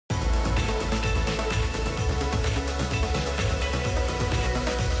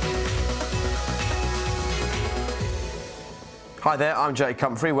Hi there, I'm Jake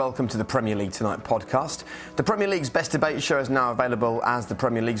Comfrey. Welcome to the Premier League Tonight podcast. The Premier League's best debate show is now available as the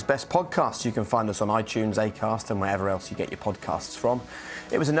Premier League's best podcast. You can find us on iTunes, Acast and wherever else you get your podcasts from.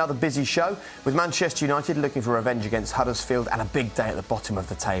 It was another busy show with Manchester United looking for revenge against Huddersfield and a big day at the bottom of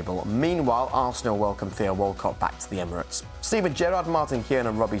the table. Meanwhile, Arsenal welcomed Theo Walcott back to the Emirates. Steven Gerrard, Martin Keown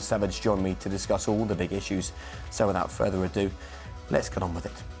and Robbie Savage join me to discuss all the big issues. So without further ado, let's get on with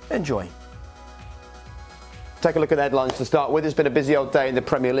it. Enjoy. Take a look at the headlines to start with. It's been a busy old day in the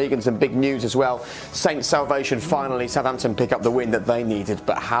Premier League and some big news as well. Saints' salvation finally. Southampton pick up the win that they needed,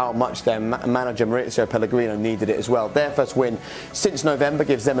 but how much their manager Maurizio Pellegrino needed it as well. Their first win since November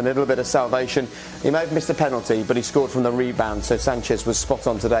gives them a little bit of salvation. He may have missed a penalty, but he scored from the rebound, so Sanchez was spot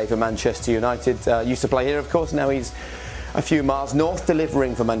on today for Manchester United. Used to play here, of course, now he's a few miles north,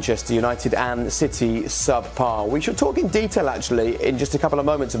 delivering for Manchester United and City subpar. We shall talk in detail, actually, in just a couple of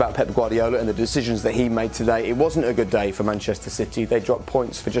moments about Pep Guardiola and the decisions that he made today. It wasn't a good day for Manchester City. They dropped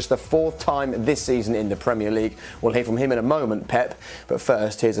points for just the fourth time this season in the Premier League. We'll hear from him in a moment, Pep. But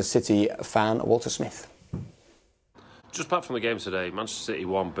first, here's a City fan, Walter Smith. Just back from the game today, Manchester City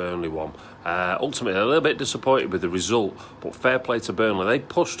won, Burnley won. Ultimately, a little bit disappointed with the result, but fair play to Burnley. They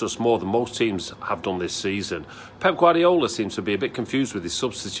pushed us more than most teams have done this season. Pep Guardiola seems to be a bit confused with his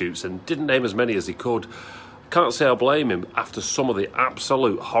substitutes and didn't name as many as he could. Can't say I blame him after some of the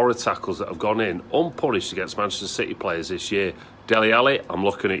absolute horror tackles that have gone in, unpunished against Manchester City players this year. Dele Alli, I'm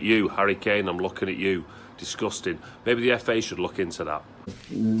looking at you. Harry Kane, I'm looking at you. Disgusting. Maybe the FA should look into that.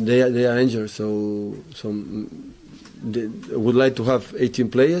 They are injured, so they would like to have 18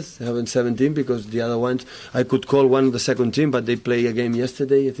 players, having 17, because the other ones, I could call one the second team, but they play a game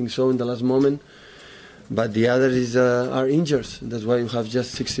yesterday, I think so, in the last moment. But the others are injured. That's why you have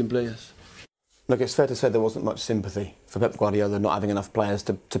just 16 players. Look, it's fair to say there wasn't much sympathy for Pep Guardiola not having enough players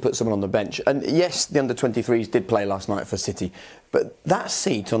to put someone on the bench. And yes, the under-23s did play last night for City, but that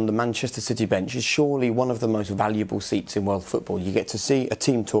seat on the Manchester City bench is surely one of the most valuable seats in world football. You get to see a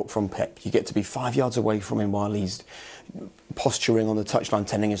team talk from Pep. You get to be 5 yards away from him while he's posturing on the touchline,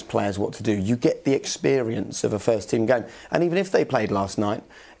 telling his players what to do. You get the experience of a first-team game. And even if they played last night,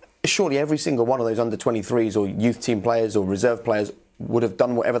 surely every single one of those under-23s or youth team players or reserve players would have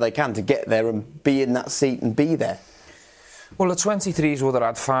done whatever they can to get there and be in that seat and be there. Well, the 23s would have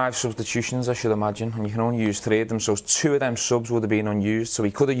had 5 substitutions, I should imagine, and you can only use 3 of them, so 2 of them subs would have been unused, so he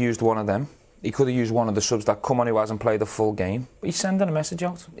could have used one of them. He could have used one of the subs that come on who hasn't played the full game. But he's sending a message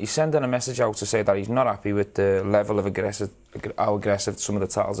out. He's sending a message out to say that he's not happy with the level of how aggressive some of the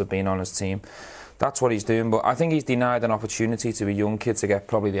tackles have been on his team. That's what he's doing, but I think he's denied an opportunity to a young kid to get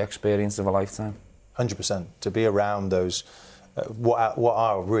probably the experience of a lifetime. 100%. To be around those what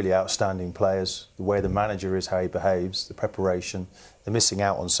are really outstanding players, the way the manager is, how he behaves, the preparation. They're missing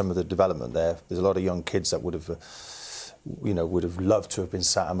out on some of the development there. There's a lot of young kids that would have loved to have been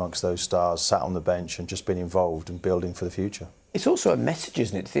sat amongst those stars, sat on the bench and just been involved and building for the future. It's also a message,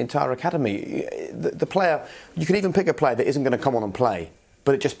 isn't it, to the entire academy? The player, you can even pick a player that isn't going to come on and play,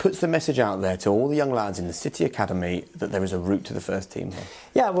 but it just puts the message out there to all the young lads in the City Academy that there is a route to the first team here.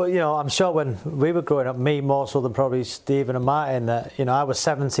 Yeah, well, I'm sure when we were growing up, me more so than probably Stephen and Martin, that, I was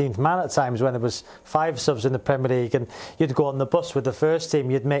 17th man at times when there was 5 subs in the Premier League, and you'd go on the bus with the first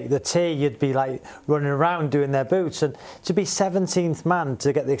team, you'd make the tea, you'd be like running around doing their boots, and to be 17th man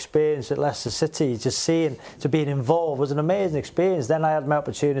to get the experience at Leicester City, just seeing, to being involved was an amazing experience. Then I had my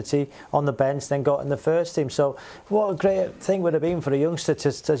opportunity on the bench, then got in the first team. So what a great thing would have been for a youngster to,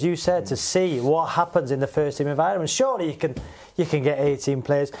 as you said, to see what happens in the first team environment. Surely you can get 18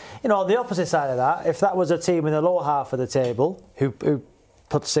 players. On the opposite side of that, if that was a team in the lower half of the table who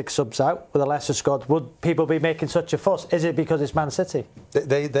put 6 subs out with a lesser squad, would people be making such a fuss? Is it because it's Man City?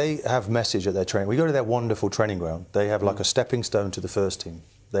 They have message at their training. We go to their wonderful training ground. They have like a stepping stone to the first team.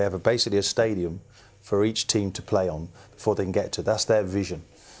 They have basically a stadium for each team to play on before they can get to. That's their vision.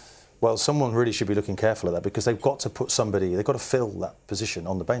 Well, someone really should be looking careful at that, because they've got to put somebody, they've got to fill that position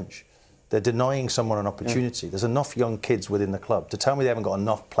on the bench. They're denying someone an opportunity. There's enough young kids within the club. To tell me they haven't got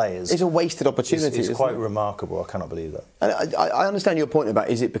enough players... It's a wasted opportunity. It's quite remarkable. I cannot believe that. And I understand your point about,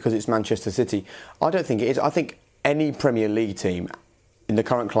 is it because it's Manchester City? I don't think it is. I think any Premier League team in the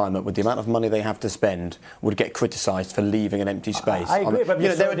current climate, with the amount of money they have to spend, would get criticised for leaving an empty space. I agree, but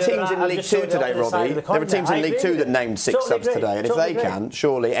there are teams in League 2 today, Robbie. There are teams in League 2 that named 6 subs today, and if they can,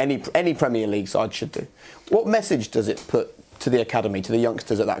 surely any Premier League side should do. What message does it put to the academy, to the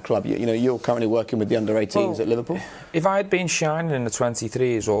youngsters at that club? You're currently working with the under-18s at Liverpool. If I had been shining in the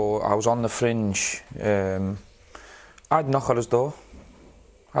 23s or I was on the fringe, I'd knock on his door.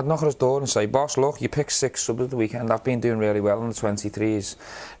 I'd knock on his door and say, boss, look, you picked 6 subs at the weekend. I've been doing really well in the 23s.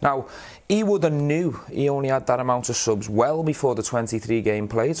 Now, he would have knew he only had that amount of subs well before the 23 game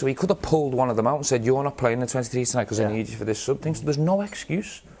played, so he could have pulled one of them out and said, you're not playing the 23s tonight because I need you for this sub thing. So there's no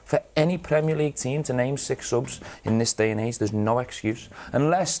excuse for any Premier League team to name 6 subs in this day and age. There's no excuse.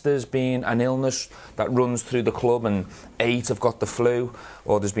 Unless there's been an illness that runs through the club and 8 have got the flu,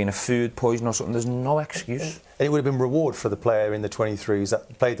 or there's been a food poison or something, there's no excuse. And it would have been reward for the player in the 23s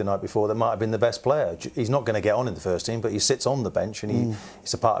that played the night before that might have been the best player. He's not going to get on in the first team, but he sits on the bench and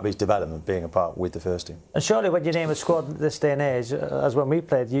it's a part of his development, being a part with the first team. And surely when you name a squad this day and age, as when we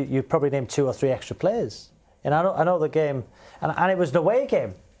played, you probably name 2 or 3 extra players. And I know the game, and it was an away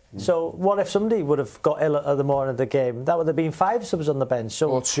game. So what if somebody would have got ill at the morning of the game? That would have been 5 subs on the bench. So,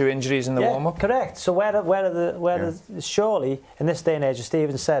 or 2 injuries in the warm-up. Correct. So surely in this day and age, as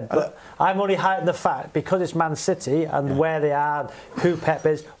Stephen said, but I'm only hiding the fact because it's Man City and where they are, who Pep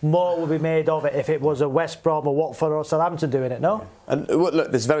is, more would be made of it if it was a West Brom or Watford or Southampton doing it. No. And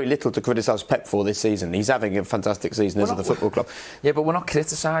look, there's very little to criticise Pep for this season. He's having a fantastic season as the football club. Yeah, but we're not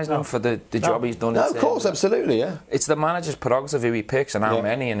criticising him for the job he's done. No, of course, absolutely, yeah. It's the manager's prerogative who he picks and how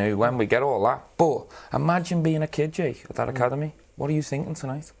many and who, when, we get all that. But imagine being a kid, Jake, at that academy. What are you thinking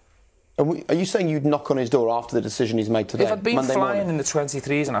tonight? Are you saying you'd knock on his door after the decision he's made today? If I'd been Monday flying morning? in the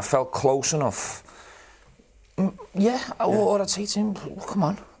 23s and I felt close enough, or I'd say to him, come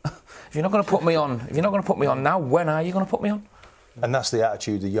on. If you're not going to put me on now, when are you going to put me on? And that's the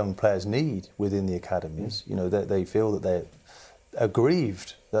attitude the young players need within the academies. You know, they feel that they're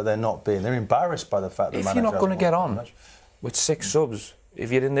aggrieved that they're embarrassed by the fact that if you're not going to get on with 6 subs,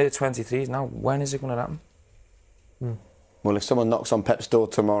 if you're in the 23s now, when is it going to happen? Well, if someone knocks on Pep's door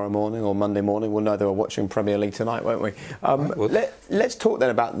tomorrow morning or Monday morning, we'll know they were watching Premier League tonight, won't we? Let's talk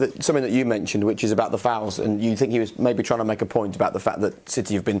then about something that you mentioned, which is about the fouls. And you think he was maybe trying to make a point about the fact that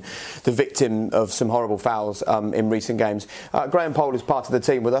City have been the victim of some horrible fouls in recent games. Graham Poll is part of the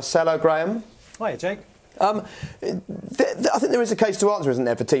team with us. Hello, Graham. Hiya, Jake. I think there is a case to answer, isn't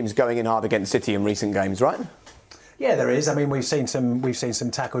there, for teams going in hard against City in recent games, right? Yeah, there is. I mean, we've seen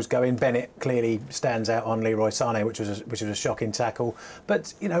some tackles go in. Bennett clearly stands out on Leroy Sané, which was a shocking tackle.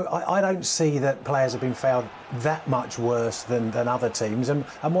 But you know, I don't see that players have been fouled that much worse than other teams. And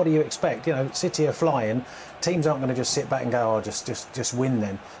what do you expect? You know, City are flying. Teams aren't going to just sit back and go, oh, just win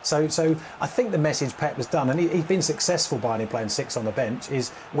then. So I think the message Pep has done, and he's been successful by only playing 6 on the bench,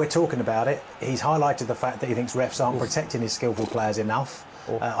 is we're talking about it. He's highlighted the fact that he thinks refs aren't protecting his skillful players enough.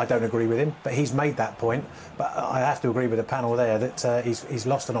 I don't agree with him, but he's made that point. But I have to agree with the panel there that he's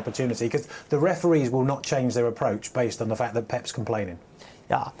lost an opportunity because the referees will not change their approach based on the fact that Pep's complaining.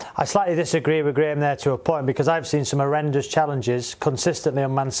 Yeah, I slightly disagree with Graham there to a point because I've seen some horrendous challenges consistently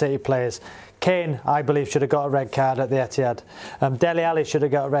on Man City players. Kane, I believe, should have got a red card at the Etihad. Dele Alli should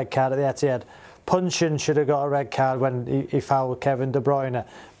have got a red card at the Etihad. Puncheon should have got a red card when he fouled Kevin De Bruyne.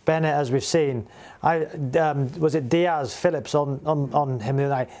 Bennett, as we've seen, was it Diaz, Phillips on him the other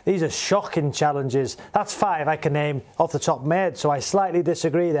night? These are shocking challenges. That's 5 I can name off the top of my head, so I slightly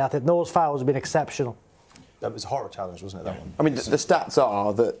disagree there. I think those fouls have been exceptional. That was a horror challenge, wasn't it, that one? I mean, the stats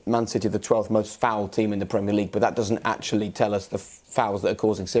are that Man City are the 12th most fouled team in the Premier League, but that doesn't actually tell us the fouls that are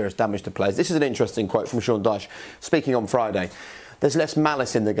causing serious damage to players. This is an interesting quote from Sean Dyche, speaking on Friday. There's less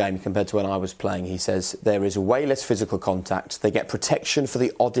malice in the game compared to when I was playing. He says there is way less physical contact. They get protection for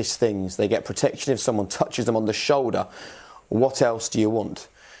the oddest things. They get protection if someone touches them on the shoulder. What else do you want?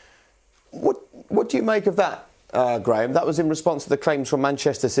 What do you make of that, Graham? That was in response to the claims from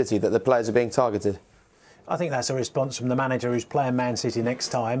Manchester City that the players are being targeted. I think that's a response from the manager who's playing Man City next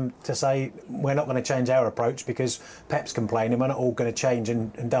time to say we're not going to change our approach because Pep's complaining. We're not all going to change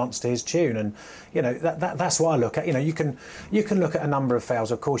and dance to his tune. And you know that's what I look at. You know, you can look at a number of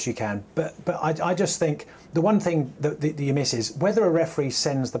fouls, of course you can. But I just think the one thing that you miss is whether a referee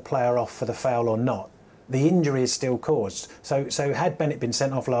sends the player off for the foul or not. The injury is still caused. So had Bennett been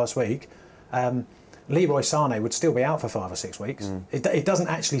sent off last week, Leroy Sané would still be out for 5 or 6 weeks. It doesn't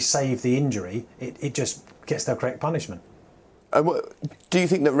actually save the injury. It just gets the correct punishment. Do you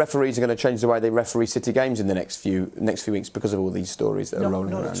think that referees are going to change the way they referee City games in the next few weeks because of all these stories that are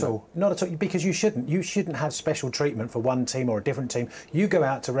rolling around? Not at all. Not at all. Because you shouldn't have special treatment for one team or a different team. You go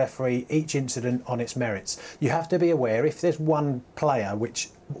out to referee each incident on its merits. You have to be aware if there's one player which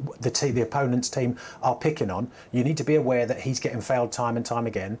the opponent's team are picking on, you need to be aware that he's getting fouled time and time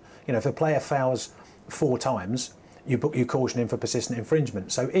again. You know, if a player fouls 4 times, you caution him for persistent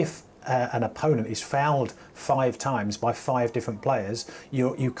infringement. So if an opponent is fouled 5 times by 5 different players,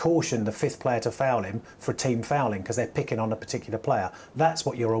 you caution the 5th player to foul him for team fouling because they're picking on a particular player. That's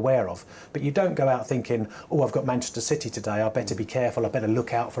what you're aware of. But you don't go out thinking, oh, I've got Manchester City today, I better be careful, I better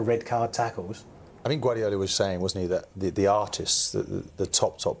look out for red card tackles. I think Guardiola was saying, wasn't he, that the artists, the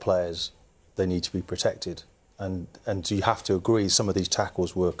top players, they need to be protected. And you have to agree some of these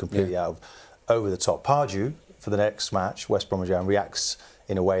tackles were completely out of over the top. Pardew, for the next match, West Bromwich Albion, reacts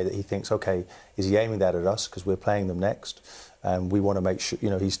in a way that he thinks, OK, is he aiming that at us because we're playing them next? And we want to make sure,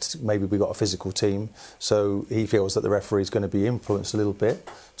 you know, maybe we've got a physical team, so he feels that the referee is going to be influenced a little bit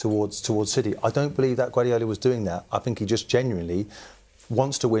towards City. I don't believe that Guardiola was doing that. I think he just genuinely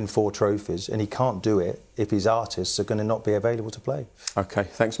wants to win 4 trophies, and he can't do it if his artists are going to not be available to play. OK,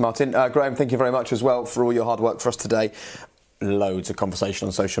 thanks, Martin. Graham, thank you very much as well for all your hard work for us today. Loads of conversation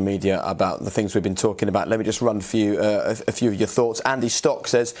on social media about the things we've been talking about. Let me just run for you a few of your thoughts. Andy Stock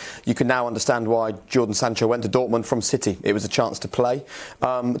says you can now understand why Jordan Sancho went to Dortmund from City. It was a chance to play.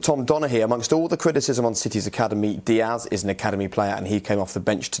 Tom Donaghy, amongst all the criticism on City's academy, Diaz is an academy player and he came off the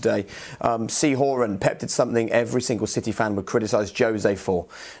bench today. C. Horan, Pep did something every single City fan would criticise Jose for.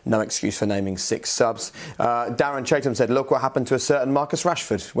 No excuse for naming 6 subs. Darren Chatham said, look what happened to a certain Marcus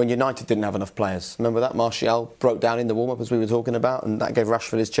Rashford when United didn't have enough players. Remember that? Martial broke down in the warm-up as we were talking about, and that gave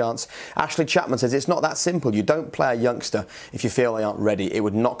Rashford his chance. Ashley Chapman says it's not that simple. You don't play a youngster if you feel they aren't ready. It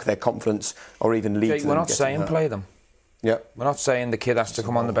would knock their confidence or even lead to them. We're not saying play them. Yep. We're not saying the kid has to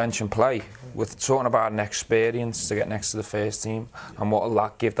come on the bench and play. We're talking about an experience to get next to the first team and what will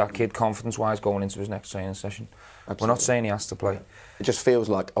that give that kid confidence-wise going into his next training session. Absolutely. We're not saying he has to play. It just feels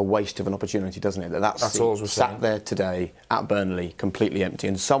like a waste of an opportunity, doesn't it? That's all we're saying. Sat there today at Burnley, completely empty,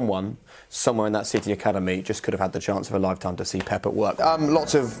 and someone somewhere in that City academy just could have had the chance of a lifetime to see Pep at work.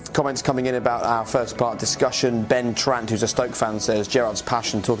 Lots of comments coming in about our first part discussion. Ben Trant, who's a Stoke fan, says Gerrard's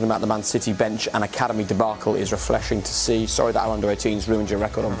passion talking about the Man City bench and academy debacle is refreshing to see. Sorry that our under-18s ruined your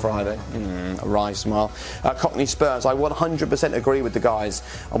record on Friday. A wry smile. Cockney Spurs, I 100% agree with the guys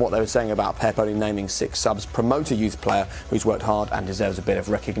on what they were saying about Pep only naming 6 subs. Promote a youth player who's worked hard and deserves a bit of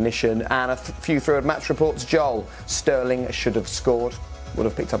recognition. And a few through match reports. Joel, Sterling should have scored. Would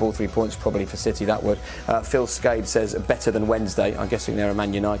have picked up all 3 points probably for City, that would. Phil Skade says better than Wednesday. I'm guessing they're a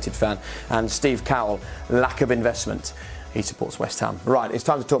Man United fan. And Steve Cowell, lack of investment. He supports West Ham. Right, it's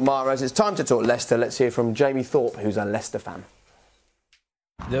time to talk Mahrez. It's time to talk Leicester. Let's hear from Jamie Thorpe, who's a Leicester fan.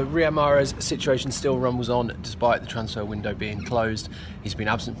 The Riyad Mahrez situation still rumbles on despite the transfer window being closed. He's been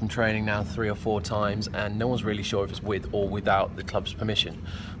absent from training now 3 or 4 times and no one's really sure if it's with or without the club's permission.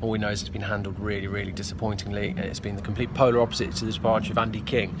 All we know is it's been handled really, really disappointingly, and it's been the complete polar opposite to the departure of Andy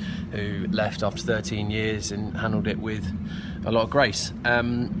King, who left after 13 years and handled it with a lot of grace.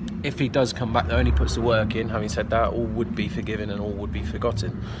 If he does come back, though, and he puts the work in, having said that, all would be forgiven and all would be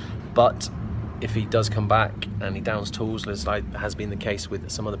forgotten. But if he does come back and he downs tools, as has been the case with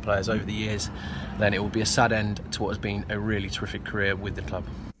some other players over the years, then it will be a sad end to what has been a really terrific career with the club.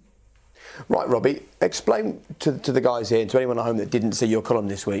 Right, Robbie, explain to the guys here and to anyone at home that didn't see your column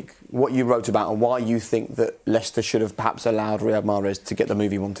this week what you wrote about and why you think that Leicester should have perhaps allowed Riyad Mahrez to get the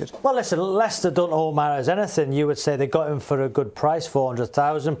move he wanted. Well, listen, Leicester don't owe Mahrez anything. You would say they got him for a good price,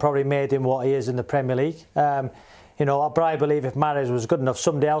 400,000, probably made him what he is in the Premier League. You know, but I believe if Mahrez was good enough,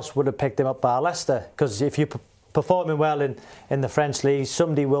 somebody else would have picked him up by Leicester. Because if you're performing well in the French league,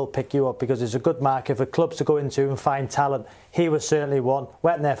 somebody will pick you up because it's a good market for clubs to go into and find talent. He was certainly one.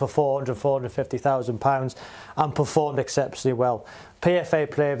 Went there for £450,000 and performed exceptionally well. PFA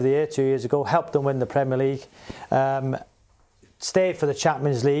Player of the Year 2 years ago, helped them win the Premier League. Stayed for the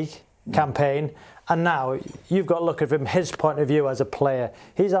Champions League campaign. And now you've got to look at from his point of view as a player.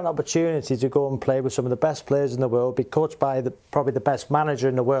 He's had an opportunity to go and play with some of the best players in the world, be coached by probably the best manager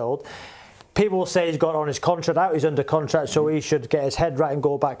in the world. People will say he's got on his contract out, he's under contract, so he should get his head right and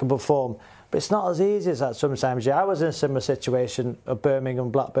go back and perform. But it's not as easy as that sometimes. Yeah, I was in a similar situation at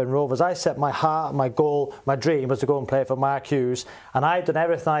Birmingham Blackburn Rovers. I set my heart, my goal, my dream was to go and play for Mark Hughes, and I'd done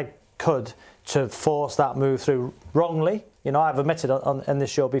everything I could to force that move through wrongly. You know, I've admitted on this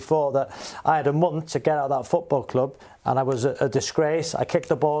show before that I had a month to get out of that football club and I was a disgrace. I kicked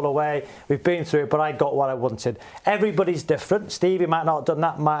the ball away. We've been through it, but I got what I wanted. Everybody's different. Stevie might not have done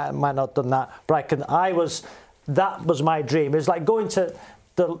that, might not have done that, but that was my dream. It was like going to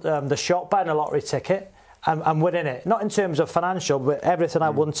the shop, buying a lottery ticket and winning it. Not in terms of financial, but everything I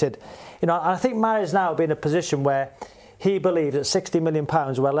wanted. You know, and I think Mahrez now be in a position where he believes that £60 million,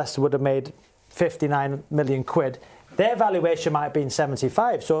 where Leicester would have made 59 million quid, Their valuation might have been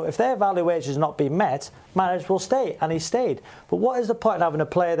 75. So if their valuation has not been met, Mahrez will stay, and he stayed. But what is the point of having a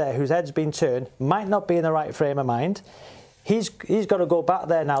player there whose head's been turned, might not be in the right frame of mind? He's got to go back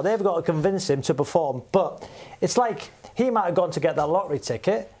there now. They've got to convince him to perform. But it's like he might have gone to get that lottery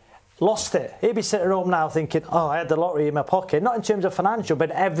ticket, lost it. He'd be sitting at home now thinking, oh, I had the lottery in my pocket. Not in terms of financial,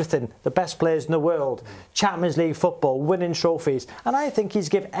 but everything. The best players in the world, Champions League football, winning trophies. And I think he's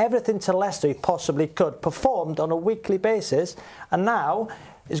given everything to Leicester he possibly could, performed on a weekly basis, and now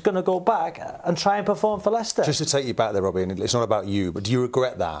is going to go back and try and perform for Leicester. Just to take you back there, Robbie, and it's not about you, but do you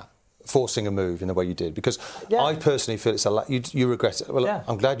regret that? Forcing a move in the way you did? Because I personally feel it's you regret it. Well,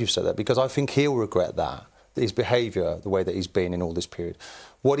 I'm glad you said that, because I think he'll regret that. His behaviour, the way that he's been in all this period.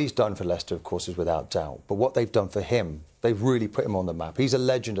 What he's done for Leicester, of course, is without doubt. But what they've done for him, they've really put him on the map. He's a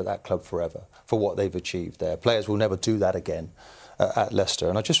legend at that club forever for what they've achieved there. Players will never do that again at Leicester.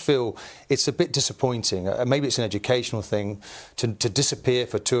 And I just feel it's a bit disappointing. Maybe it's an educational thing to disappear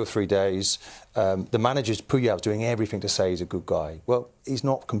for 2 or 3 days. The manager's Puyal's doing everything to say he's a good guy. Well, he's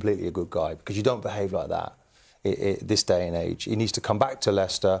not completely a good guy, because you don't behave like that. This day and age. He needs to come back to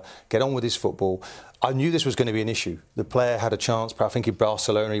Leicester, get on with his football. I knew this was going to be an issue. The player had a chance, but I think in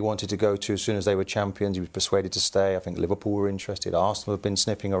Barcelona he wanted to go to as soon as they were champions. He was persuaded to stay. I think Liverpool were interested. Arsenal have been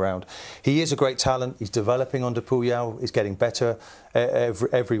sniffing around. He is a great talent. He's developing under Puyal. He's getting better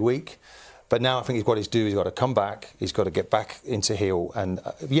every week. But now I think what he's due, he's got to come back. He's got to get back into heel. And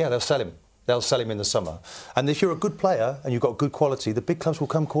they'll sell him. They'll sell him in the summer. And if you're a good player and you've got good quality, the big clubs will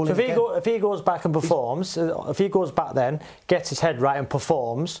come calling again. If he goes back and performs, if he goes back then, gets his head right and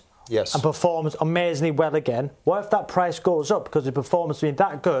performs, and performs amazingly well again, what if that price goes up? Because the performance being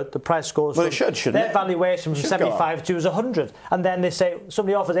that good, the price goes up. Well, it shouldn't their it? valuation from 75 to 100. And then they say,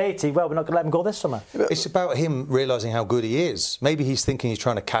 somebody offers 80, well, we're not going to let him go this summer. It's about him realising how good he is. Maybe he's thinking he's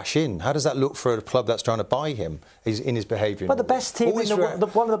trying to cash in. How does that look for a club that's trying to buy him? He's in his behaviour. But the best team one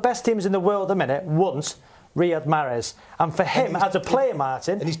of the best teams in the world at the minute once Riyad Mahrez, and for him as a player,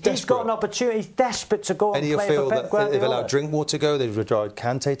 Martin, he's got an opportunity. He's desperate to go and play for Pep Guardiola. They've allowed Drinkwater to go, they've allowed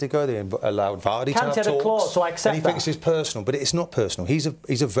Kante to go, they've allowed Vardy to have talks. Kante had a clause, so I accept that. And he thinks it's personal, but it's not personal. He's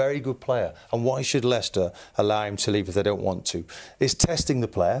a very good player, and why should Leicester allow him to leave if they don't want to? It's testing the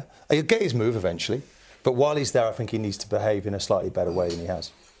player. He'll get his move eventually, but while he's there, I think he needs to behave in a slightly better way than he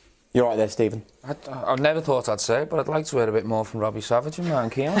has. You're right there, Stephen. I never thought I'd say it, but I'd like to hear a bit more from Robbie Savage and Ryan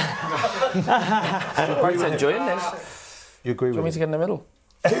Keane. I'm quite enjoying this. You agree with me? Do you want me to get in the middle?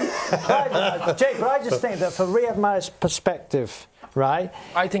 Jake, but I just think that for Riyad Mahrez's perspective, right?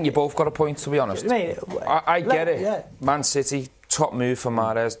 I think you both got a point, to be honest. I get it. Yeah. Man City, top move for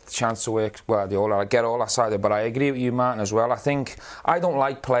Mahrez, chance to work Guardiola. I get all that side of it, but I agree with you, Martin, as well. I don't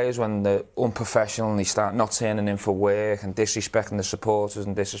like players when they're unprofessional and they start not turning in for work and disrespecting the supporters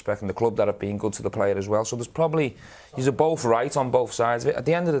and disrespecting the club that have been good to the player as well. So you're both right on both sides of it. At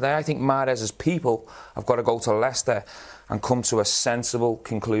the end of the day, I think Mahrez's people have got to go to Leicester and come to a sensible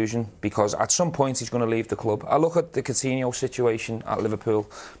conclusion, because at some point he's going to leave the club. I look at the Coutinho situation at Liverpool.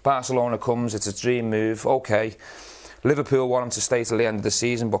 Barcelona comes, it's a dream move, OK. Liverpool want him to stay till the end of the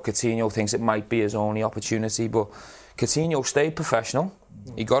season, but Coutinho thinks it might be his only opportunity. But Coutinho stayed professional.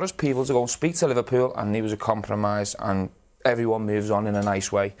 He got his people to go and speak to Liverpool, and he was a compromise, and everyone moves on in a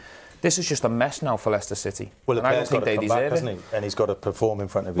nice way. This is just a mess now for Leicester City. Well, the player's got to come back, hasn't he? And he's got to perform in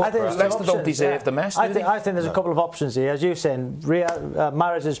front of his crowd. Leicester don't deserve the mess, I think there's a couple of options here. As you're saying,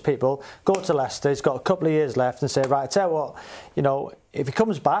 Mahrez's people go to Leicester. He's got a couple of years left and say, right, I tell you what, if he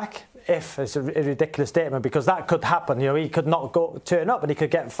comes back, if it's a ridiculous statement, because that could happen, he could not turn up and he could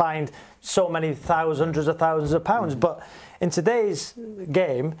get fined so many hundreds of thousands of pounds. But in today's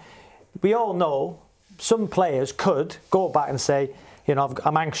game, we all know some players could go back and say,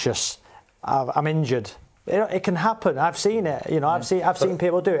 I'm anxious, I'm injured. It can happen. I've seen it. I've seen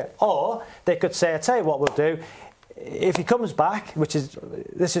people do it. Or they could say, I tell you what we'll do. If he comes back,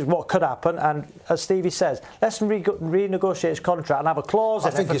 this is what could happen, and as Stevie says, let's renegotiate his contract and have a clause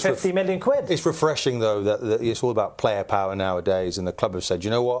in it for 50 million quid. It's refreshing, though, that it's all about player power nowadays, and the club have said,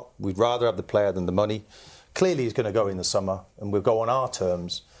 you know what, we'd rather have the player than the money. Clearly he's going to go in the summer, and we'll go on our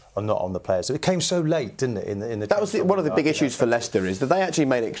terms and not on the players. So it came so late, didn't it? In the that was one of the big issues for Leicester, is that they actually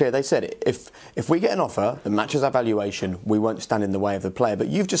made it clear. They said, if we get an offer that matches our valuation, we won't stand in the way of the player. But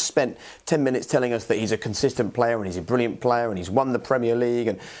you've just spent 10 minutes telling us that he's a consistent player and he's a brilliant player and he's won the Premier League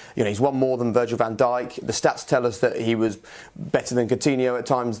and he's won more than Virgil van Dijk. The stats tell us that he was better than Coutinho at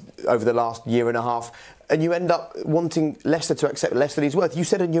times over the last year and a half. and you end up wanting Leicester to accept less than he's worth. You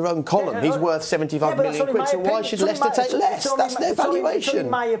said in your own column he's worth 75 million quid, so why should Leicester take less? That's their valuation. It's in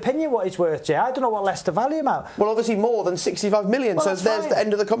my opinion what he's worth, Jay. I don't know what Leicester value him at. Well, obviously more than 65 million, so there's the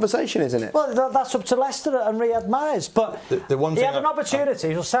end of the conversation, isn't it? Well, that's up to Leicester and Riyad Mahrez, but the one thing he had an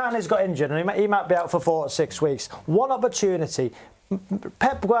opportunity. So Sané's got injured and he might be out for 4 to 6 weeks. One opportunity.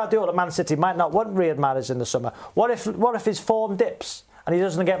 Pep Guardiola at Man City might not want Riyad Mahrez in the summer. What if his form dips and he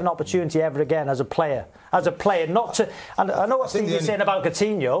doesn't get an opportunity ever again as a player? Not to. And I know what Steve is saying about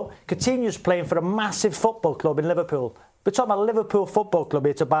Coutinho. Coutinho's playing for a massive football club in Liverpool. We're talking about Liverpool Football Club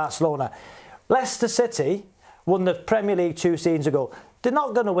here to Barcelona. Leicester City won the Premier League 2 seasons ago. They're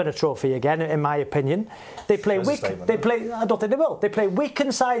not going to win a trophy again, in my opinion. They play weak. I don't think they will. They play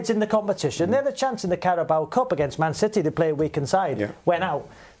weakened sides in the competition. They had a chance in the Carabao Cup against Man City. They play a weakened side. Yeah. Went out.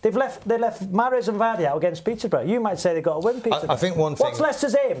 They left Mahrez and Vardy out against Peterborough. You might say they got to win Peterborough. I think one thing. What's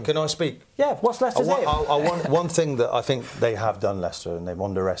Leicester's aim? Can I speak? Yeah. What's Leicester's aim? One thing that I think they have done, Leicester, and they've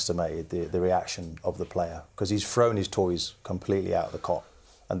underestimated the reaction of the player, because he's thrown his toys completely out of the cot.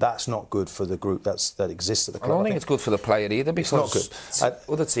 And that's not good for the group that exists at the club. I don't think it's good for the player either, because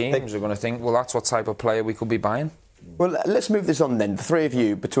other teams are going to think, well, that's what type of player we could be buying. Well, let's move this on then. The three of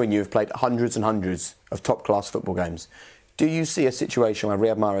you, between you, have played hundreds and hundreds of top-class football games. Do you see a situation where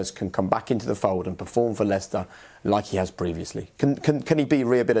Riyad Mahrez can come back into the fold and perform for Leicester like he has previously? Can he be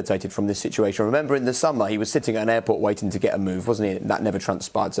rehabilitated from this situation? Remember, in the summer, he was sitting at an airport waiting to get a move, wasn't he? That never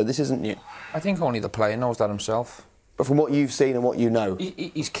transpired, so this isn't new. I think only the player knows that himself. But from what you've seen and what you know...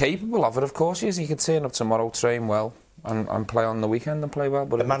 He's capable of it, of course he is. He could turn up tomorrow, train well, and play on the weekend and play well.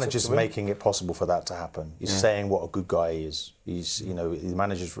 But the manager's making it possible for that to happen. He's saying what a good guy he is. The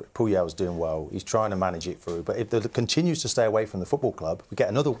manager's... Puyol's doing well. He's trying to manage it through. But if it continues to stay away from the football club, we get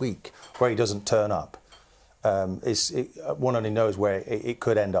another week where he doesn't turn up. One only knows where it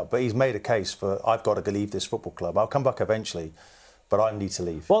could end up. But he's made a case for, I've got to leave this football club. I'll come back eventually, but I need to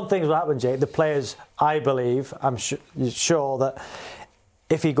leave. One thing will happen, Jake. The players, I believe, I'm sure that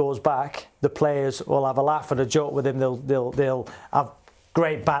if he goes back, the players will have a laugh and a joke with him. They'll have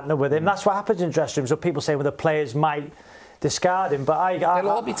great banter with him. That's what happens in dressing rooms. So people say, well, the players might discard him, but they'll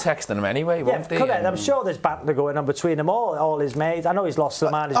all be texting him anyway, won't they? Correct. I'm sure there's banter going on between them all his mates. I know he's lost the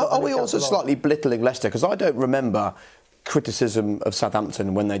man. Are we also slightly belittling Leicester? Because I don't remember criticism of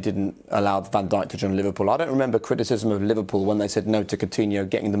Southampton when they didn't allow Van Dijk to join Liverpool. I don't remember criticism of Liverpool when they said no to Coutinho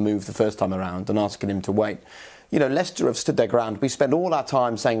getting the move the first time around and asking him to wait. You know, Leicester have stood their ground. We spend all our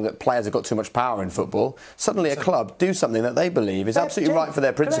time saying that players have got too much power in football. Suddenly a club do something that they believe is absolutely right for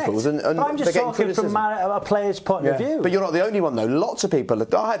their principles. And I'm just talking from a player's point of view. But you're not the only one, though. Lots of people...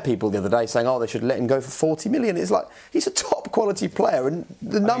 I had people the other day saying, they should let him go for 40 million. It's like, he's a top-quality player, and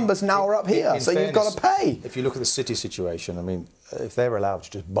the numbers now are up here, so you've got to pay. If you look at the City situation, if they're allowed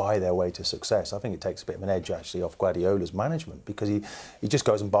to just buy their way to success, I think it takes a bit of an edge, actually, off Guardiola's management, because he just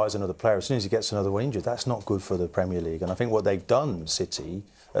goes and buys another player. As soon as he gets another one injured, that's not good for the Premier League. And I think what they've done,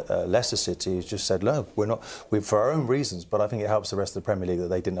 Leicester City, is just said, no, we're for our own reasons, but I think it helps the rest of the Premier League that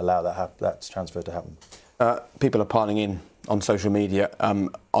they didn't allow that transfer to happen. People are piling in on social media.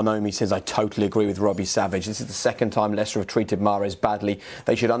 Onomi says, I totally agree with Robbie Savage. This is the second time Leicester have treated Mahrez badly.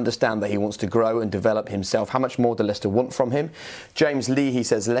 They should understand that he wants to grow and develop himself. How much more do Leicester want from him? James Lee, he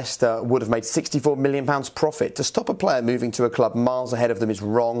says, Leicester would have made £64 million profit. To stop a player moving to a club miles ahead of them is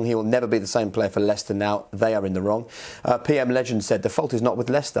wrong. He will never be the same player for Leicester now. They are in the wrong. PM Legend said, the fault is not with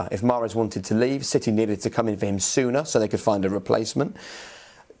Leicester. If Mahrez wanted to leave, City needed to come in for him sooner so they could find a replacement.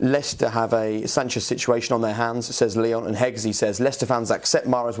 Leicester have a Sanchez situation on their hands, says Leon, and Hegsy says Leicester fans accept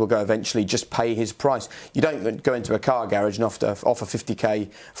Mahrez will go eventually, just pay his price. You don't go into a car garage and offer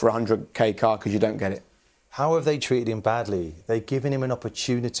 50k for a 100k car because you don't get it. How have they treated him badly? They've given him an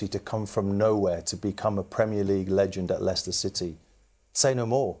opportunity to come from nowhere to become a Premier League legend at Leicester City. Say no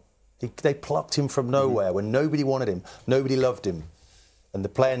more. They plucked him from nowhere when nobody wanted him, nobody loved him. And the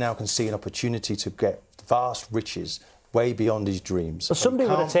player now can see an opportunity to get vast riches way beyond his dreams. But somebody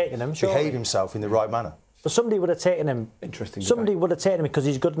would have taken him, surely. Behave himself in the right manner. But somebody would have taken him. Interesting. Somebody would have taken him because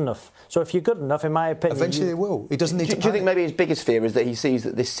he's good enough. So if you're good enough, in my opinion... Eventually they will. He doesn't need to... Do you think maybe his biggest fear is that he sees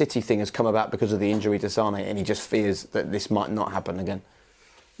that this City thing has come about because of the injury to Sané and he just fears that this might not happen again?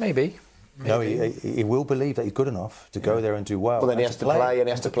 Maybe. No, he will believe that he's good enough to go there and do well. Well, then he has to play and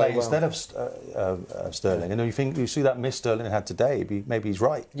he has to play well. Instead of Sterling. And you see that miss Sterling had today, maybe he's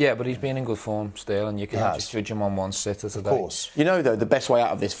right. Yeah, but he's been in good form, Sterling. You can't just judge him on one sitter today. Of course. You know, though, the best way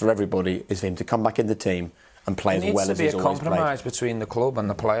out of this for everybody is for him to come back in the team and play as well as he's always played. There needs to be a compromise between the club and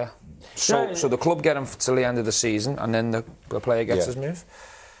the player. So the club get him till the end of the season and then the player gets his move.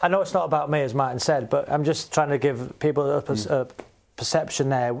 I know it's not about me, as Martin said, but I'm just trying to give people a perception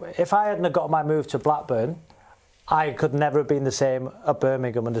there. If I hadn't have got my move to Blackburn, I could never have been the same at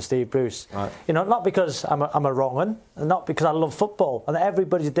Birmingham under Steve Bruce. Right. You know, not because I'm a wrong one, and not because I love football, and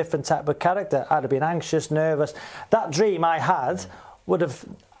everybody's a different type of character. I'd have been anxious, nervous. That dream I had would have,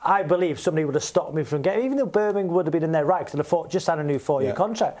 I believe, somebody would have stopped me from getting, even though Birmingham would have been in their right, because they'd have just had a new 4-year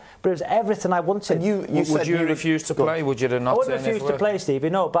contract. But it was everything I wanted. And would you refuse to play? Would you have not? I wouldn't refuse to play,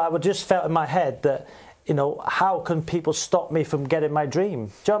 Stevie, no, but I would just felt in my head that, you know, how can people stop me from getting my dream?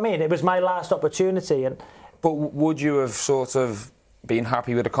 Do you know what I mean? It was my last opportunity. But would you have sort of been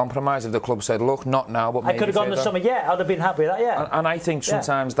happy with a compromise if the club said, look, not now, but maybe I could have gone the summer, I'd have been happy with that, And I think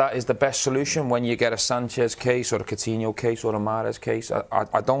sometimes that is the best solution when you get a Sanchez case or a Coutinho case or a Mahrez case.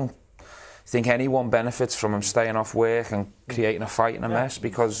 I don't think anyone benefits from him staying off work and creating a fight and a mess,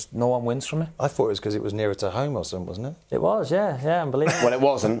 because no one wins from it. I thought it was because it was nearer to home or something, wasn't it? It was, unbelievable. Well, it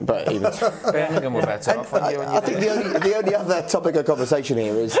wasn't, but even Birmingham were better off. I think the only other topic of conversation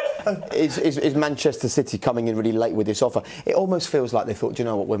here is Manchester City coming in really late with this offer. It almost feels like they thought, do you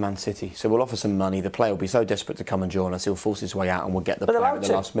know what, we're Man City, so we'll offer some money. The player will be so desperate to come and join us, he'll force his way out and we'll get the player at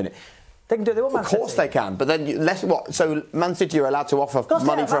the last minute. They can do it. They want Man City. Of course they can, but then So Man City are allowed to offer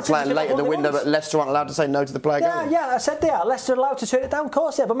money for a player late in the window, but Leicester aren't allowed to say no to the player going. Yeah, I said they are. Leicester are allowed to turn it down. Of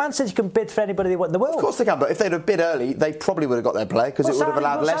course they are, but Man City can bid for anybody they want in the world. Of course they can, but if they'd have bid early, they probably would have got their player, because it would have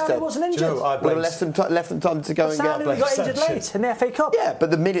allowed Leicester. Wasn't injured. Would have left them time to go and get a player. got injured late in the FA Cup. Yeah,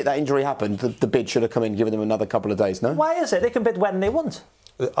 but the minute that injury happened, the bid should have come in, given them another couple of days. No. Why is it? They can bid when they want.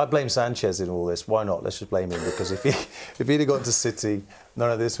 I blame Sanchez in all this. Why not? Let's just blame him, because if he'd have gone to City, none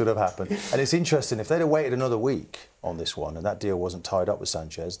of this would have happened. And it's interesting, if they'd have waited another week on this one and that deal wasn't tied up with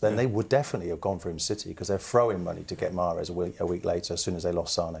Sanchez, then they would definitely have gone for him City, because they're throwing money to get Mahrez a week later as soon as they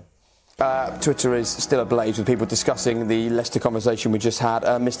lost Sane. Twitter is still ablaze with people discussing the Leicester conversation we just had.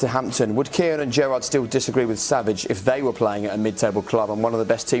 Mr. Hampton, would Kieran and Gerrard still disagree with Savage if they were playing at a mid-table club and one of the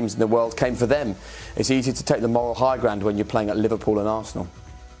best teams in the world came for them? It's easy to take the moral high ground when you're playing at Liverpool and Arsenal.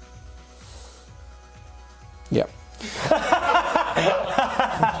 Yep.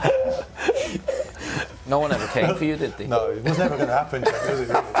 No one ever came for you, did they? No, it was never going to happen, Jack, was it?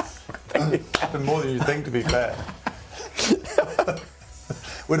 It happened more than you think, to be fair.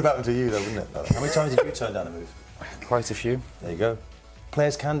 Would have happened to you, though, wouldn't it? How many times did you turn down a move? Quite a few. There you go.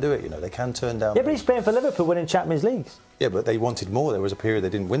 Players can do it, you know. They can turn down. Yeah, but he's playing for Liverpool, winning Champions Leagues. Yeah, but they wanted more. There was a period they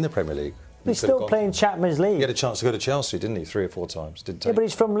didn't win the Premier League. He's still playing Champions League. He had a chance to go to Chelsea, didn't he? 3 or 4 times. Didn't yeah, but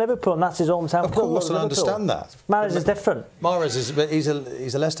he's from Liverpool, and that's his hometown. Of course, I understand that. Mahrez is different. Mahrez is, but he's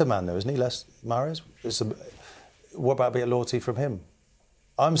a Leicester man, though, isn't he? Mahrez. What about a bit of loyalty from him?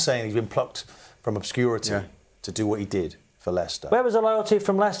 I'm saying he's been plucked from obscurity to do what he did for Leicester. Where was the loyalty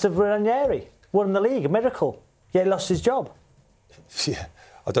from Leicester for Ranieri? Won the league, a miracle. Yet he lost his job. Yeah,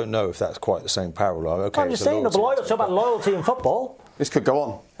 I don't know if that's quite the same parallel. Okay, I'm just saying, about loyalty in football. This could go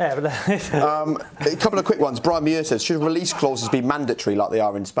on. Yeah, but a couple of quick ones. Brian Muir says, should release clauses be mandatory like they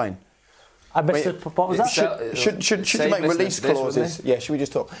are in Spain? I missed it. What was that? Should you make release clauses? Yeah, should we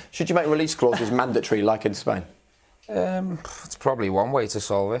just talk? Should you make release clauses mandatory like in Spain? It's probably one way to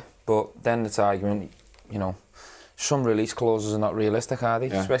solve it, but then it's argument, you know, some release clauses are not realistic, are they?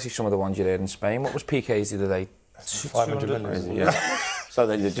 Yeah. Especially some of the ones you heard in Spain. What was PK's the other day? 500 million. Yeah. So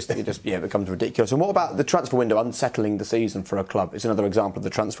then it becomes ridiculous. And what about the transfer window unsettling the season for a club? It's another example of the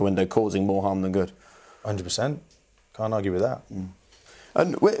transfer window causing more harm than good. 100%. Can't argue with that. Mm.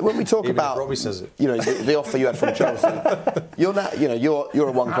 And when we talk about, Robbie says it. You know, the offer you had from Chelsea, you're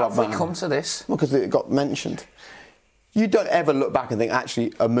a one club man. How have we come to this? Well, because it got mentioned. You don't ever look back and think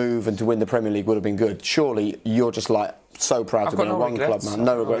actually a move and to win the Premier League would have been good. Surely you're just like so proud to be a one club man.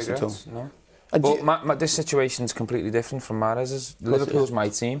 No regrets at all. No. But this situation's completely different from Mahrez's. Liverpool's my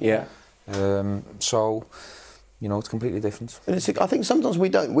team. Yeah. So, you know, it's completely different. And I think sometimes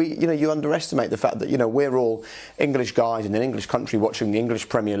you underestimate the fact that, you know, we're all English guys in an English country watching the English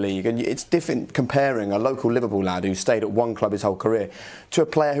Premier League, and it's different comparing a local Liverpool lad who stayed at one club his whole career to a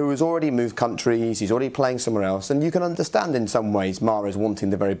player who has already moved countries, he's already playing somewhere else, and you can understand in some ways Mahrez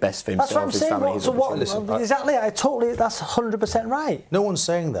wanting the very best for himself, his family, his opportunity. Exactly, that's 100% right. No one's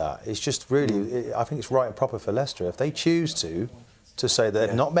saying that. It's just really, I think it's right and proper for Leicester. If they choose to say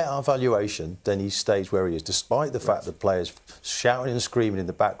they've not met our valuation, then he stays where he is, despite the fact that players shouting and screaming in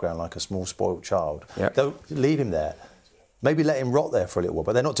the background like a small spoiled child. Yep. Don't leave him there. Maybe let him rot there for a little while,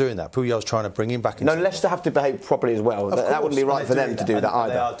 but they're not doing that. Puyol's trying to bring him back. No, Leicester have to behave properly as well. That wouldn't be right for them to do that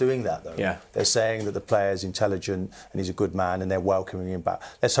either. They are doing that, though. Yeah. They're saying that the player's intelligent and he's a good man and they're welcoming him back.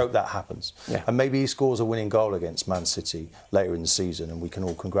 Let's hope that happens. Yeah. And maybe he scores a winning goal against Man City later in the season and we can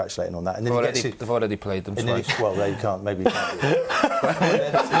all congratulate him on that. And then they've already played them twice. Well, they can't. Maybe you can't do it.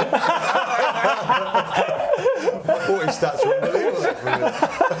 All his stats are unbelievable.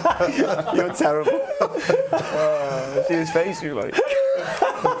 You're terrible. See his face, you like.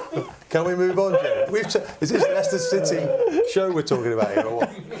 Can we move on, Jim? Is this Leicester City show we're talking about here, or what?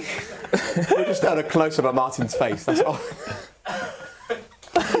 We just had a close-up of Martin's face, that's all.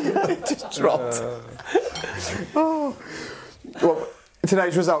 It just dropped. Oh. Well,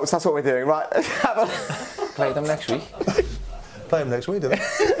 today's results, that's what we're doing, right? Play them next week. Play them next week, don't they?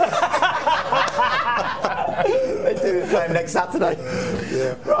 They do play them next Saturday.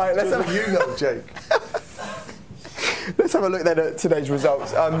 Yeah. Right, let's have you know, Jake. Let's have a look then at today's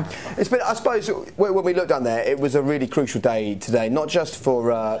results. It's been, I suppose, when we looked down there, it was a really crucial day today, not just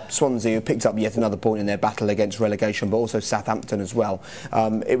for Swansea, who picked up yet another point in their battle against relegation, but also Southampton as well.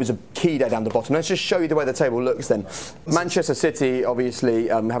 It was a key day down the bottom. Let's just show you the way the table looks then. Manchester City, obviously,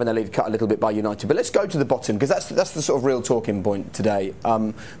 having their lead cut a little bit by United, but let's go to the bottom, because that's the sort of real talking point today.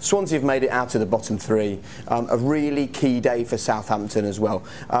 Swansea have made it out of the bottom three. A really key day for Southampton as well.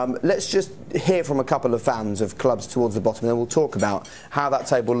 Let's just hear from a couple of fans of clubs towards the bottom, and then we'll talk about how that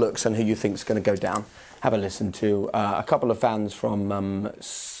table looks and who you think is going to go down. Have a listen to a couple of fans from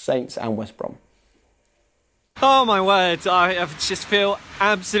Saints and West Brom. Oh my word, I just feel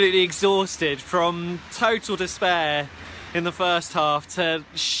absolutely exhausted, from total despair in the first half to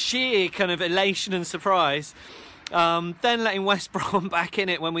sheer kind of elation and surprise. Then letting West Brom back in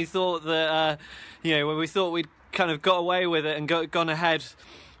it when we thought that, when we thought we'd kind of got away with it and gone ahead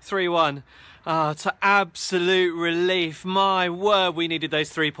 3-1. To absolute relief. My word, we needed those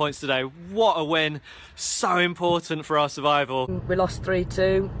 3 points today. What a win. So important for our survival. We lost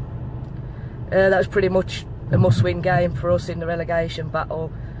 3-2. That was pretty much a must-win game for us in the relegation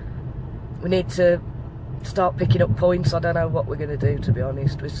battle. We need to start picking up points. I don't know what we're going to do, to be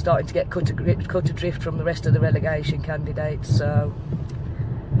honest. We're starting to get cut adrift from the rest of the relegation candidates, so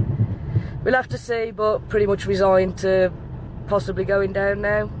we'll have to see, but pretty much resigned to possibly going down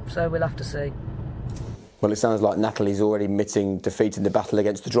now, so we'll have to see. Well, it sounds like Natalie's already admitting defeat in the battle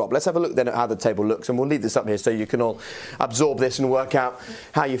against the drop. Let's have a look then at how the table looks, and we'll leave this up here so you can all absorb this and work out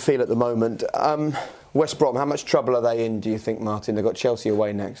how you feel at the moment. West Brom, how much trouble are they in, do you think, Martin? They've got Chelsea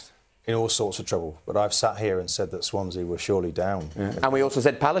away next. In all sorts of trouble, but I've sat here and said that Swansea were surely down. Yeah. And we also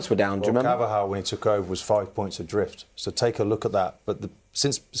said Palace were down, do you remember? Carvajal, when he took over, was 5 points adrift. So take a look at that. But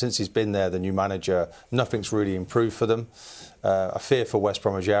since he's been there, the new manager, nothing's really improved for them. I fear for West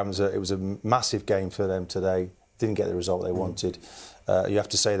Bromwich Albion, it was a massive game for them today. Didn't get the result they wanted. You have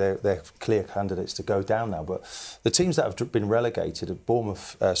to say they're clear candidates to go down now. But the teams that have been relegated,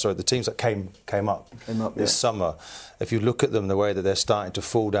 Bournemouth, the teams that came up this summer, if you look at them, the way that they're starting to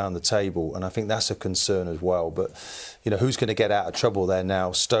fall down the table, and I think that's a concern as well. But who's going to get out of trouble there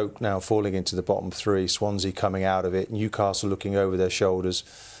now? Stoke now falling into the bottom three, Swansea coming out of it, Newcastle looking over their shoulders,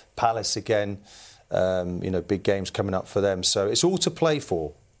 Palace again. Big games coming up for them. So it's all to play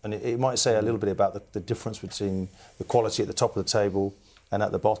for. And it might say a little bit about the difference between the quality at the top of the table and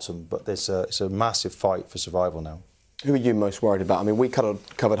at the bottom. But it's a massive fight for survival now. Who are you most worried about? I mean, we covered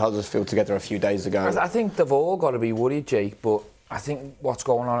Huddersfield together a few days ago. I think they've all got to be worried, Jake, but I think what's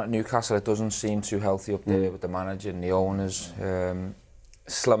going on at Newcastle, it doesn't seem too healthy up there with the manager and the owners.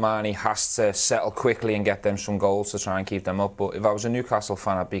 Slimani has to settle quickly and get them some goals to try and keep them up. But if I was a Newcastle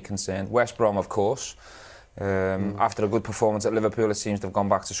fan, I'd be concerned. West Brom, of course. After a good performance at Liverpool, it seems they've gone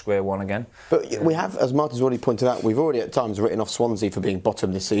back to square one again. But we have, as Martin's already pointed out, we've already at times written off Swansea for being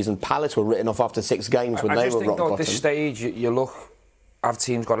bottom this season. Palace were written off after 6 games when they were rock bottom. I just think at this stage, you look, have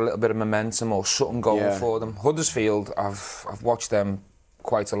teams got a little bit of momentum or something going for them. Huddersfield, I've watched them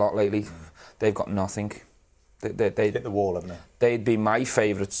quite a lot lately. They've got nothing. They hit the wall, haven't they? They'd be my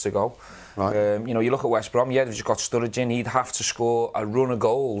favourites to go. Right. You look at West Brom, they've just got Sturridge in. He'd have to score a run of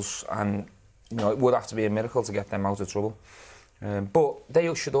goals, and it would have to be a miracle to get them out of trouble. But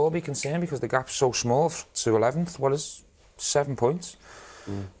they should all be concerned because the gap's so small to 11th. What is 7 points?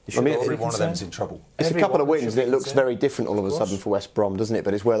 Every one of them's in trouble. It's a couple of wins, and it looks very different all of a sudden for West Brom, doesn't it?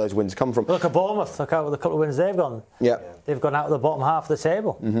 But it's where those wins come from. Look at Bournemouth. Look at the couple of wins they've gone. Yeah. They've gone out of the bottom half of the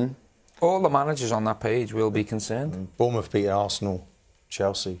table. Mm-hmm. All the managers on that page will be concerned. Bournemouth beat Arsenal,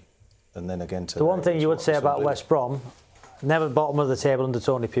 Chelsea, and then again to... The one thing you would say about West Brom, never bottom of the table under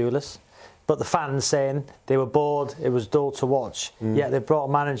Tony Pulis, but the fans saying they were bored, it was dull to watch. Yet they brought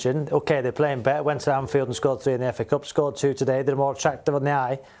a manager in, OK, they're playing better, went to Anfield and scored 3 in the FA Cup, scored 2 today, they're more attractive on the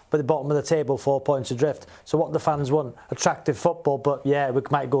eye, but the bottom of the table, 4 points adrift. So what the fans want? Attractive football, but we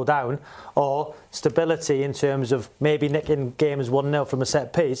might go down, or stability in terms of maybe nicking games 1-0 from a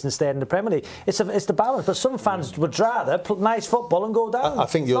set piece and staying in the Premier League. It's the balance, but some fans would rather play nice football and go down. I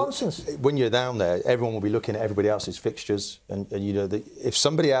think nonsense. When you're down there, everyone will be looking at everybody else's fixtures, and if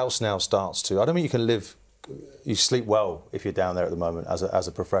somebody else now starts to, I don't think you can live you sleep well if you're down there at the moment as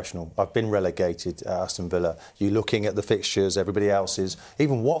a professional. I've been relegated at Aston Villa. You're looking at the fixtures, everybody else's,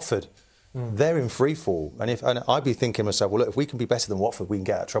 even Watford. They're in free fall, and I'd be thinking to myself, well, look, if we can be better than Watford, we can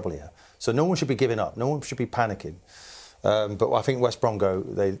get out of trouble here. So no one should be giving up. No one should be panicking. But I think West Brom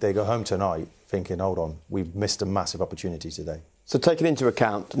they go home tonight thinking, hold on, we've missed a massive opportunity today. So taking into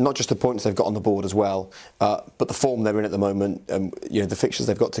account not just the points they've got on the board as well, but the form they're in at the moment, the fixtures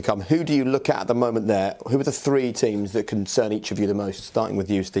they've got to come. Who do you look at the moment there? Who are the 3 teams that concern each of you the most? Starting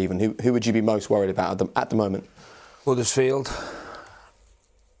with you, Stephen. Who would you be most worried about at the moment? Huddersfield,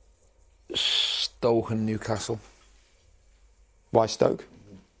 Stoke and Newcastle. Why Stoke?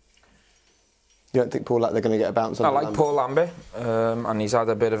 You don't think they're going to get a bounce on? I like Paul Lambert, and he's had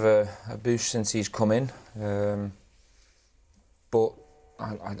a bit of a boost since he's come in. But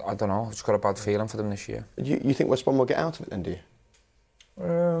I don't know. I've just got a bad feeling for them this year. You think West Brom will get out of it then, do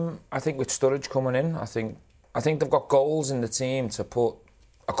you? I think with Sturridge coming in, I think they've got goals in the team to put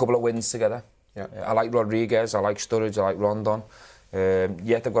a couple of wins together. Yeah. I like Rodriguez, I like Sturridge, I like Rondon.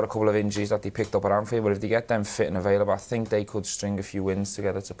 Yet they've got a couple of injuries that they picked up at Anfield, but if they get them fit and available, I think they could string a few wins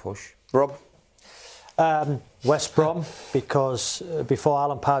together to push. Rob? West Brom, because before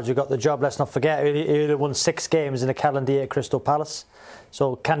Alan Pardew got the job, let's not forget, he only won 6 games in a calendar year at Crystal Palace.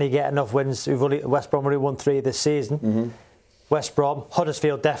 So can he get enough wins? West Brom only won 3 this season. Mm-hmm. West Brom,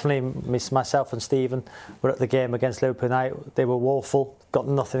 Huddersfield, definitely, myself and Stephen were at the game against Liverpool tonight. They were woeful, got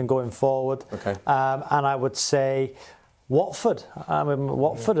nothing going forward. Okay. And I would say Watford.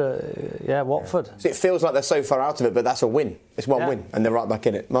 Watford. So it feels like they're so far out of it, but that's a win. It's one win, and they're right back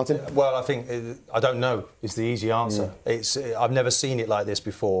in it. Martin? Well, I think I don't know is the easy answer. I've never seen it like this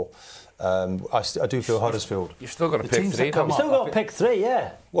before. I do feel Huddersfield. You've still got to pick 3. You've still got to pick 3,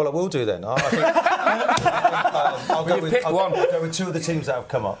 yeah. Well, I will do then. I think I'll go with 2 of the teams that have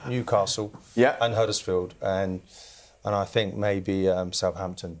come up: Newcastle and Huddersfield, and I think maybe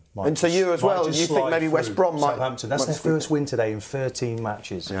Southampton might. And so you as well, you think maybe West Brom might... Southampton, that's their first win today in 13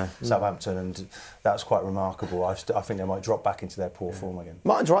 matches, Southampton, and that's quite remarkable. I think they might drop back into their poor form again.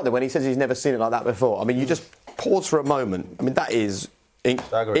 Martin's right there when he says he's never seen it like that before. I mean, you just pause for a moment. I mean, that is... It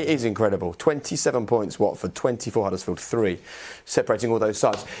is incredible. 27 points, Watford, 24 Huddersfield, 3, separating all those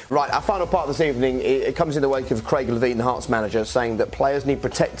sides. Right, our final part this evening, it comes in the wake of Craig Levein, Hearts manager, saying that players need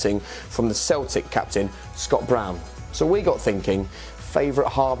protecting from the Celtic captain, Scott Brown. So we got thinking, favourite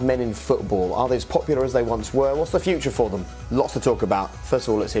hard men in football, are they as popular as they once were? What's the future for them? Lots to talk about. First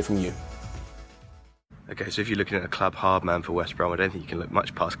of all, let's hear from you. OK, so if you're looking at a club hard man for West Brom, I don't think you can look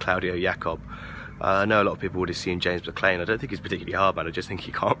much past Claudio Jacob. I know a lot of people would assume James McLean. I don't think he's particularly hard man, I just think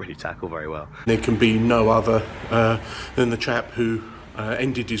he can't really tackle very well. There can be no other than the chap who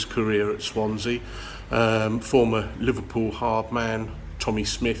ended his career at Swansea, former Liverpool hard man, Tommy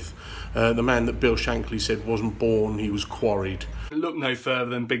Smith, the man that Bill Shankly said wasn't born, he was quarried. Look no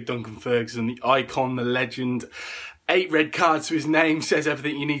further than Big Duncan Ferguson, the icon, the legend. 8 red cards to his name, says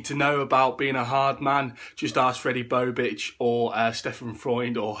everything you need to know about being a hard man. Just ask Freddie Bobic or Stefan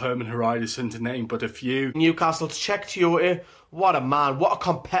Freund or Herman Hreiderson to name but a few. Newcastle's Czech Tiote, what a man, what a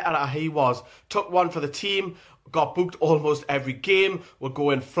competitor he was. Took one for the team, got booked almost every game, would go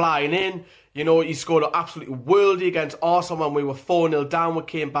in flying in. You know, he scored an absolutely worldie against Arsenal when we were 4-0 down. We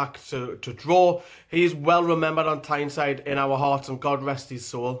came back to draw. He is well remembered on Tyneside in our hearts, and God rest his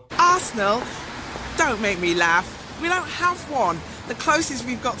soul. Arsenal, don't make me laugh. We don't have one. The closest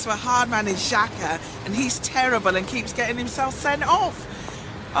we've got to a hard man is Xhaka, and he's terrible and keeps getting himself sent off.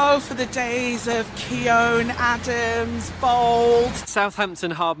 Oh, for the days of Keown, Adams, Bold.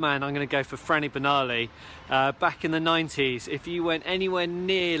 Southampton hard man, I'm going to go for Franny Benali. Back in the 90s, if you went anywhere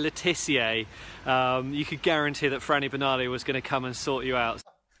near Le Tissier, you could guarantee that Franny Benali was going to come and sort you out.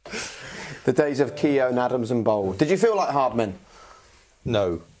 The days of Keown, Adams and Bold. Did you feel like hard men?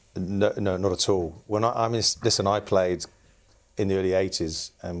 No, not at all. Listen, I played in the early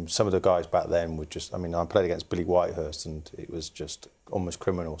 80s, and some of the guys back then were just... I mean, I played against Billy Whitehurst, and it was just almost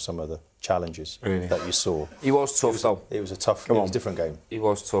criminal, some of the challenges that you saw. He was tough, though. It was a different game. He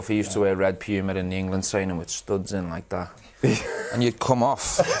was tough. He used to wear red Puma in the England training with studs in like that. And you'd come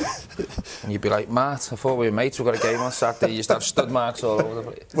off, and you'd be like, Matt, I thought we were mates, we've got a game on Saturday. You used to have stud marks all over the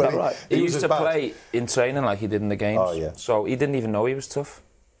place. Well, right. He used to play in training like he did in the games. Oh, yeah. So he didn't even know he was tough.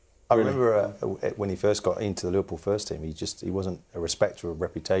 I remember when he first got into the Liverpool first team, he wasn't a respecter of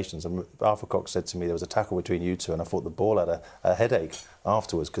reputations. And Arthur Cox said to me there was a tackle between you two, and I thought the ball had a headache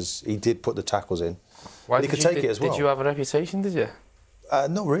afterwards because he did put the tackles in. But he could take it as well. Did you have a reputation, did you?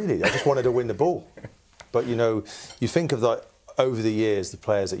 Not really. I just wanted to win the ball. But, you know, you think of over the years, the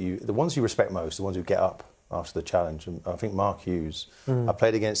players the ones you respect most, the ones who get up after the challenge. And I think Mark Hughes, I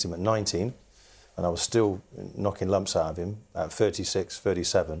played against him at 19. and I was still knocking lumps out of him at 36,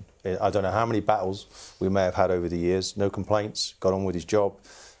 37. I don't know how many battles we may have had over the years. No complaints, got on with his job,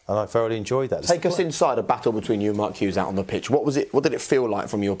 and I thoroughly enjoyed that. Take us inside a battle between you and Mark Hughes out on the pitch. What was it? What did it feel like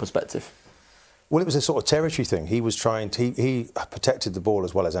from your perspective? Well, it was a sort of territory thing. He was trying to... He protected the ball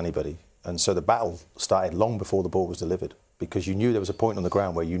as well as anybody, and so the battle started long before the ball was delivered, because you knew there was a point on the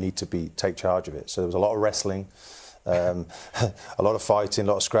ground where you need to take charge of it. So there was a lot of wrestling, a lot of fighting, a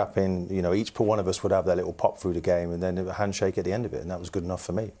lot of scrapping. You know, each one of us would have their little pop through the game, and then a handshake at the end of it, and that was good enough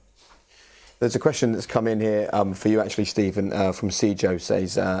for me. There's a question that's come in here for you, actually, Stephen, from Cjo.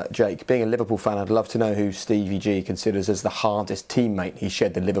 Says, Jake, being a Liverpool fan, I'd love to know who Stevie G considers as the hardest teammate he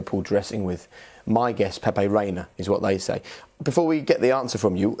shared the Liverpool dressing with. My guess, Pepe Reina, is what they say. Before we get the answer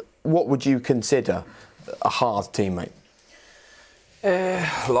from you, what would you consider a hard teammate?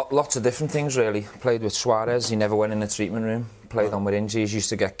 Lots of different things, really. Played with Suarez, he never went in the treatment room. Played on with injuries, used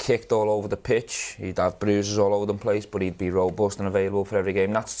to get kicked all over the pitch. He'd have bruises all over the place, but he'd be robust and available for every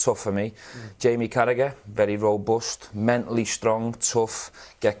game. That's tough for me. Jamie Carragher, very robust, mentally strong, tough,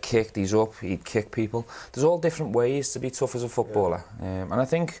 get kicked, he's up, he'd kick people. There's all different ways to be tough as a footballer. And I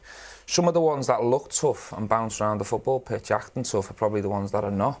think some of the ones that look tough and bounce around the football pitch acting tough are probably the ones that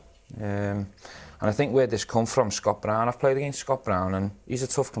are not. And I think where this come from, Scott Brown. I've played against Scott Brown, and he's a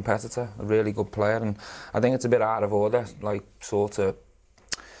tough competitor, a really good player, and I think it's a bit out of order, like sort of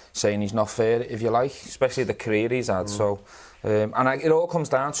saying he's not fair, if you like, especially the career he's had. So, it all comes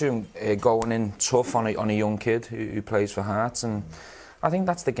down to him going in tough on a young kid who plays for Hearts, and I think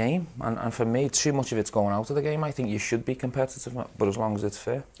that's the game, and for me, too much of it's going out of the game. I think you should be competitive, but as long as it's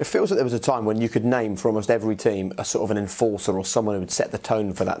fair. It feels like there was a time when you could name for almost every team a sort of an enforcer or someone who would set the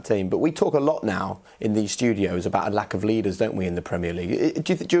tone for that team. But we talk a lot now in these studios about a lack of leaders, don't we, in the Premier League?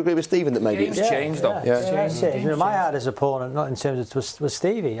 Do you agree with Stephen that maybe it's changed, though? Yeah, it's changed. You know, my hardest opponent, not in terms of was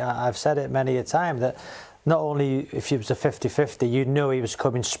Stevie. I've said it many a time that not only if he was a 50-50, you knew he was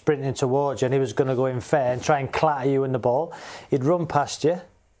coming sprinting towards you and he was going to go in fair and try and clatter you in the ball. He'd run past you,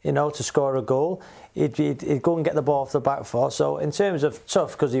 you know, to score a goal. He'd go and get the ball off the back foot. So in terms of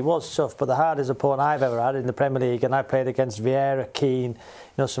tough, because he was tough, but the hardest opponent I've ever had in the Premier League, and I played against Vieira, Keane, you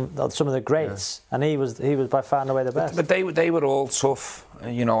know, some of the greats, and he was by far and away the best. But they were all tough,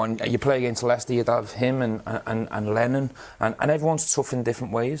 you know. And you play against Leicester, you'd have him and Lennon, and everyone's tough in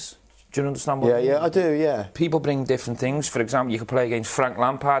different ways. Do you understand what I mean? Yeah, I do, yeah. People bring different things. For example, you could play against Frank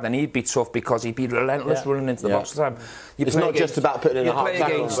Lampard and he'd be tough because he'd be relentless running into the box all the time. It's not just about putting in a hard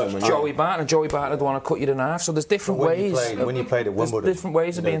tackle. You play against Joey Barton, and Joey Barton would want to cut you in half. So there's different ways. When you played at Wimbledon, there's different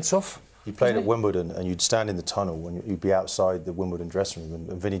ways of being tough. You played at Wimbledon and you'd stand in the tunnel and you'd be outside the Wimbledon dressing room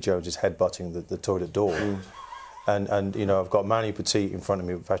and Vinnie Jones is headbutting the toilet door. And you know, I've got Manny Petit in front of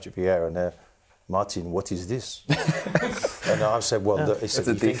me with Patrick Vieira and they're, Martin, what is this? And I said, well, you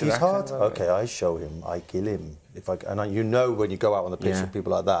think he's hard? Okay, I show him, I kill him. You know when you go out on the pitch with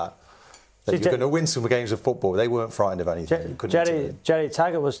people like that you're going to win some games of football. They weren't frightened of anything. Jerry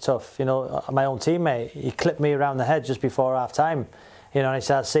Taggart was tough. You know, my own teammate, he clipped me around the head just before half time. You know, and he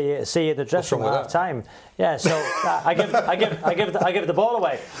said, "See you at the dressing room at half time." Yeah, so I give the ball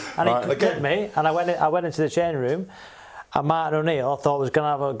away, and he clipped me, and I went into the changing room. And Martin O'Neill thought was going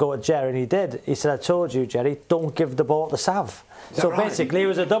to have a go at Jerry, and he did. He said, "I told you, Jerry, don't give the ball to Sav." So basically, it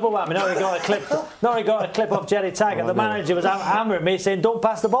was a double whammy. Not only got a clip off Jerry Taggart. The manager was hammering me, saying, "Don't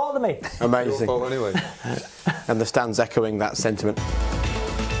pass the ball to me." Amazing. Your fault anyway. And the stands echoing that sentiment.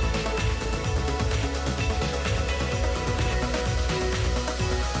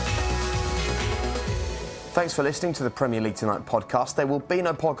 Thanks for listening to the Premier League Tonight podcast. There will be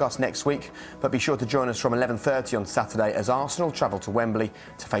no podcast next week, but be sure to join us from 11:30 on Saturday as Arsenal travel to Wembley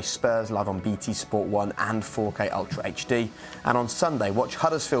to face Spurs live on BT Sport 1 and 4K Ultra HD. And on Sunday, watch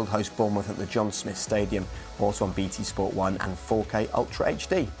Huddersfield host Bournemouth at the John Smith Stadium, also on BT Sport 1 and 4K Ultra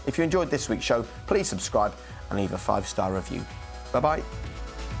HD. If you enjoyed this week's show, please subscribe and leave a 5-star review. Bye-bye.